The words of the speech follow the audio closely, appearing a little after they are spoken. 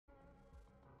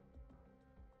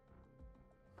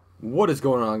What is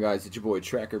going on, guys? It's your boy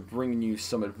Tracker bringing you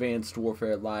some Advanced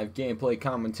Warfare Live gameplay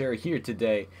commentary here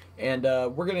today, and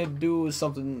we're gonna do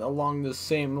something along the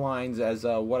same lines as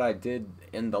what I did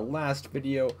in the last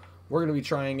video. We're gonna be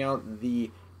trying out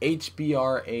the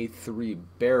HBR A3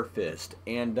 Bear Fist,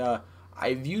 and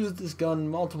I've used this gun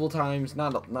multiple times,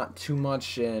 not too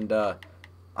much, and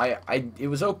it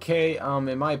was okay.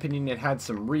 In my opinion, it had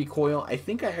some recoil. I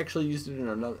think I actually used it in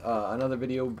another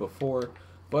video before.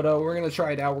 But we're going to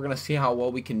try it out. We're going to see how well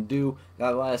we can do.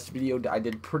 That last video I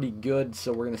did pretty good,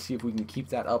 so we're going to see if we can keep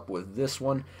that up with this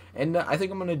one. And I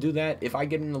think I'm going to do that. If I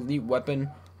get an elite weapon,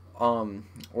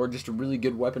 or just a really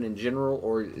good weapon in general,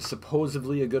 or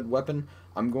supposedly a good weapon,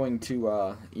 I'm going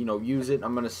to, use it.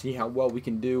 I'm going to see how well we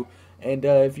can do. And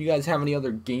if you guys have any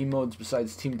other game modes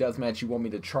besides Team Deathmatch you want me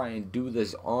to try and do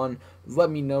this on, let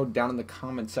me know down in the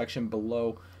comment section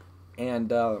below.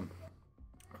 And,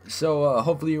 So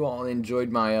hopefully you all enjoyed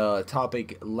my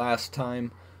topic last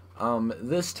time.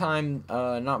 This time,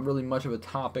 not really much of a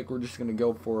topic. We're just gonna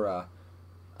go for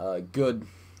a good,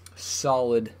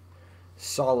 solid.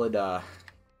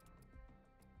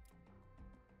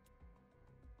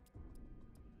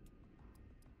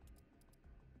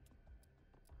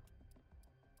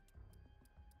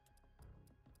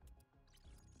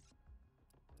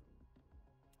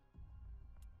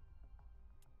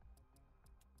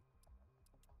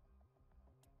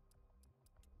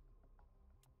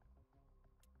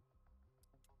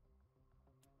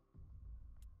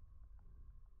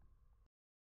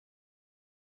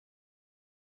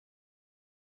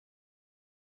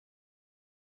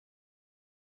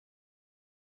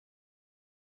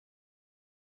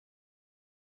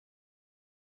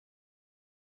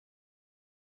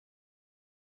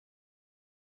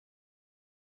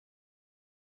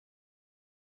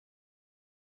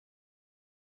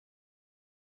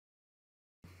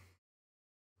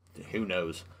 Who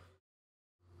knows?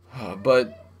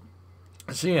 But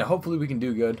so yeah, hopefully we can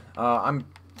do good. I'm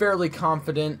fairly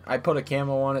confident. I put a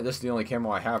camo on it. This is the only camo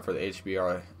I have for the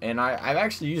HBR, and I've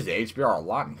actually used the HBR a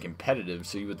lot in competitive.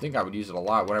 So you would think I would use it a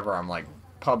lot whenever I'm like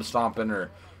pub stomping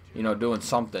or doing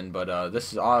something. But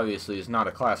this is obviously is not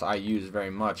a class I use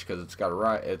very much because it's got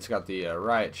the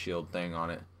riot shield thing on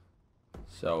it.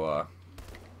 So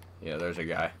yeah, there's a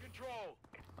guy.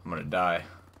 I'm gonna die.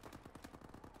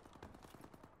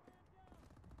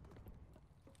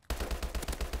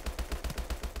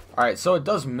 Alright, so it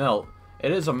does melt.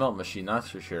 It is a melt machine, that's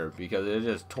for sure, because it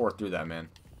just tore through that man.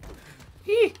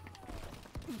 Hee!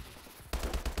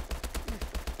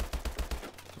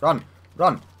 Run!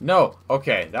 Run! No!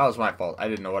 Okay, that was my fault. I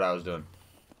didn't know what I was doing.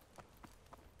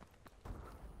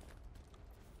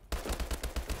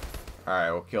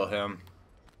 Alright, we'll kill him.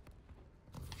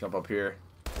 Jump up here.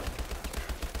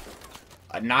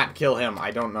 Not kill him.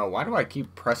 I don't know. Why do I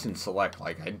keep pressing select?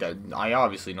 Like, I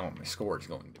obviously know what my score is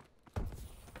going to.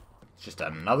 It's just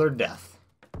another death.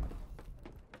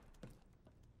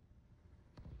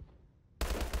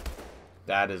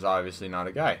 That is obviously not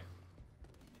a guy.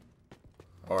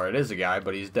 Or it is a guy,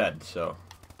 but he's dead, so.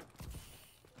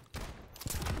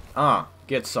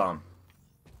 Get some.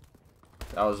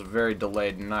 That was a very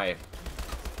delayed knife.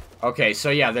 Okay, so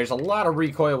yeah, there's a lot of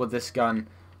recoil with this gun.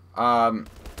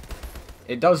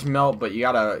 It does melt, but you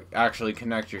gotta actually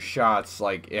connect your shots.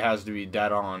 Like, it has to be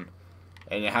dead on.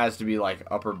 And it has to be like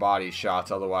upper body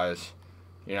shots, otherwise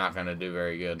you're not gonna do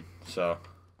very good. So,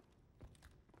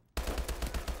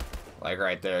 like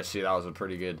right there, see, that was a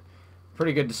pretty good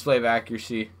display of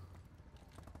accuracy.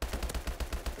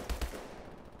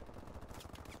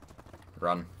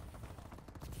 Run.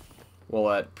 We'll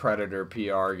let Predator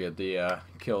PR get the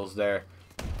kills there.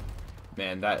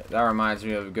 Man, that reminds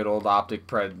me of a good old Optic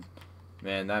Pred.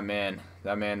 Man, that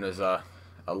man was a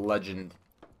legend.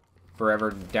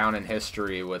 Forever down in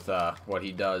history with what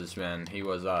he does, man. He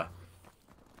was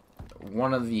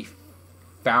one of the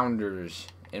founders,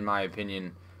 in my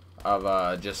opinion,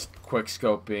 of just quick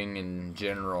scoping in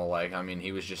general. Like, I mean,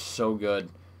 he was just so good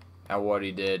at what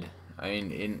he did. I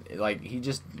mean, he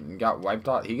just got wiped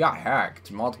out. He got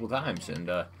hacked multiple times, and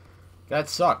that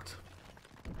sucked.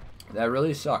 That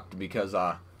really sucked because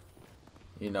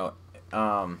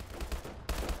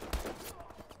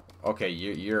okay,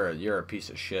 you're a piece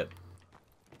of shit.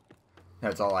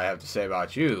 That's all I have to say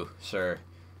about you, sir.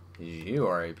 You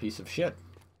are a piece of shit.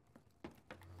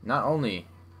 Not only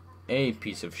a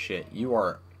piece of shit, you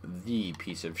are the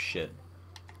piece of shit.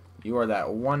 You are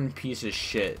that one piece of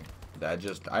shit that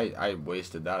just... I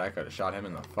wasted that. I could have shot him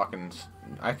in the fucking...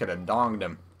 I could have donged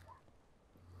him.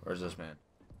 Where's this man?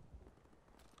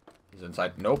 He's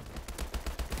inside. Nope.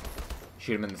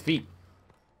 Shoot him in the feet.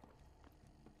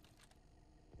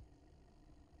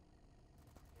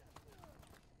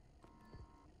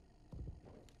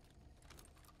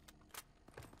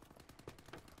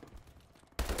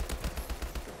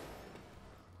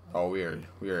 Oh, we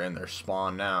are in their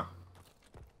spawn now.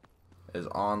 Is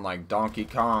on like Donkey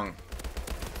Kong.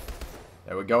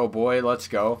 There we go, boy. Let's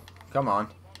go. Come on.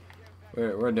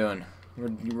 We're doing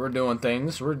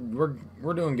things. We're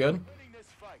doing good.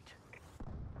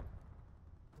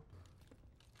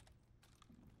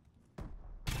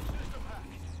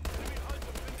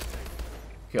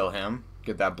 Kill him.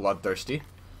 Get that bloodthirsty.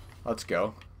 Let's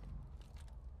go.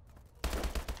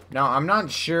 Now, I'm not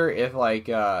sure if, like,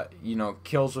 you know,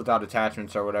 kills without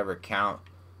attachments or whatever count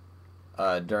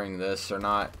during this or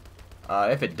not.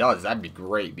 If it does, that'd be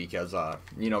great because,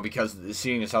 you know, because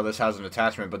seeing as how this has an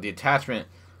attachment, but the attachment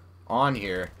on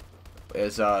here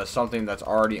is something that's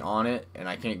already on it and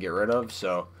I can't get rid of,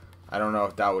 so I don't know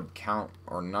if that would count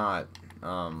or not.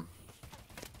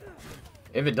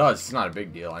 If it does, it's not a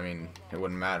big deal. I mean, it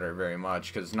wouldn't matter very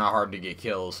much because it's not hard to get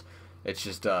kills. It's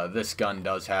just this gun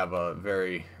does have a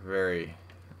very, very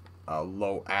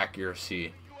low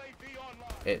accuracy.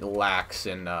 It lacks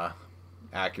in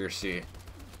accuracy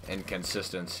and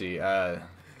consistency. I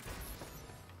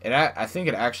think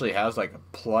it actually has like a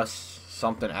plus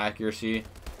something accuracy.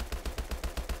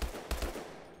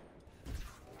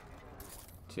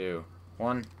 2,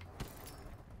 1.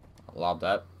 Lob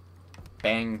that.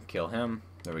 Bang, kill him.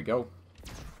 There we go.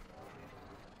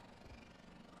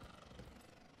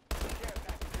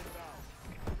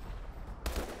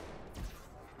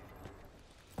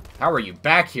 How are you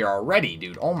back here already,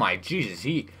 dude? Oh my Jesus,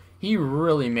 he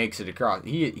really makes it across.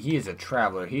 He is a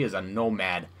traveler. He is a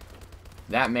nomad.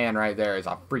 That man right there is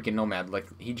a freaking nomad. Like,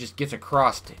 he just gets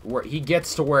across where he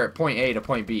gets to where point A to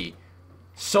point B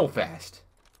so fast.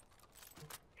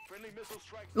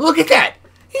 Look at that!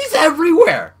 He's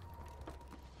everywhere.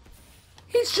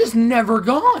 He's just never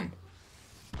gone.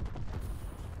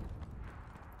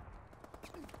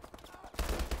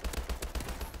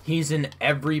 He's in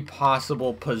every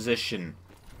possible position.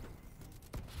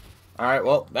 Alright,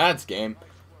 well, that's game.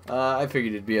 I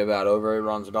figured it'd be about over. It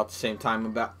runs about the same time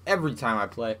about every time I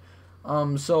play.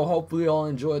 So hopefully you all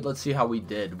enjoyed. Let's see how we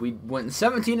did. We went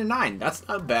 17-9. That's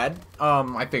not bad.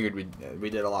 I figured we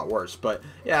did a lot worse, but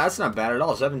yeah, that's not bad at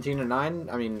all.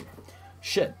 17-9. I mean,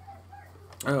 shit.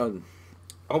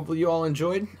 Hopefully you all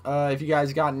enjoyed. If you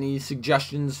guys got any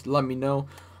suggestions, let me know.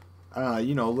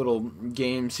 You know, little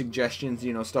game suggestions,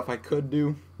 you know, stuff I could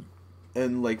do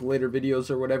in like later videos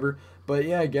or whatever. But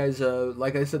yeah, guys,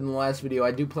 like I said in the last video,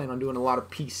 I do plan on doing a lot of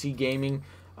PC gaming,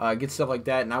 get stuff like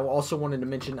that. And I also wanted to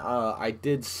mention I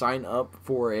did sign up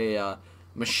for a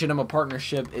Machinima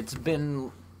partnership.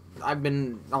 I've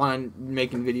been on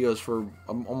making videos for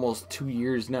almost 2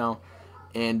 years now,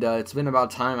 and it's been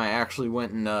about time I actually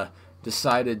went and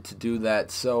decided to do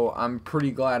that. So I'm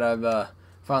pretty glad I've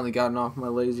finally gotten off my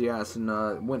lazy ass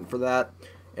and went for that.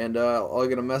 And I'll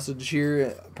get a message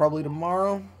here probably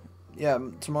tomorrow. Yeah,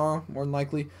 tomorrow, more than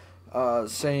likely,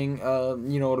 saying,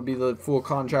 you know, it'll be the full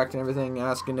contract and everything,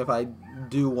 asking if I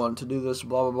do want to do this,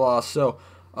 blah, blah, blah. So,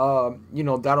 you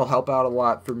know, that'll help out a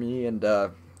lot for me, and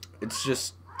it's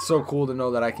just so cool to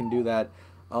know that I can do that.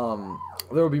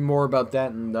 There will be more about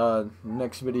that in the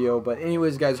next video. But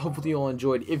anyways, guys, hopefully you all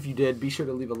enjoyed. If you did, be sure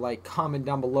to leave a like, comment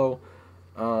down below.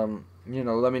 You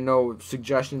know, let me know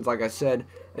suggestions. Like I said,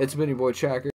 it's been your boy Tracker.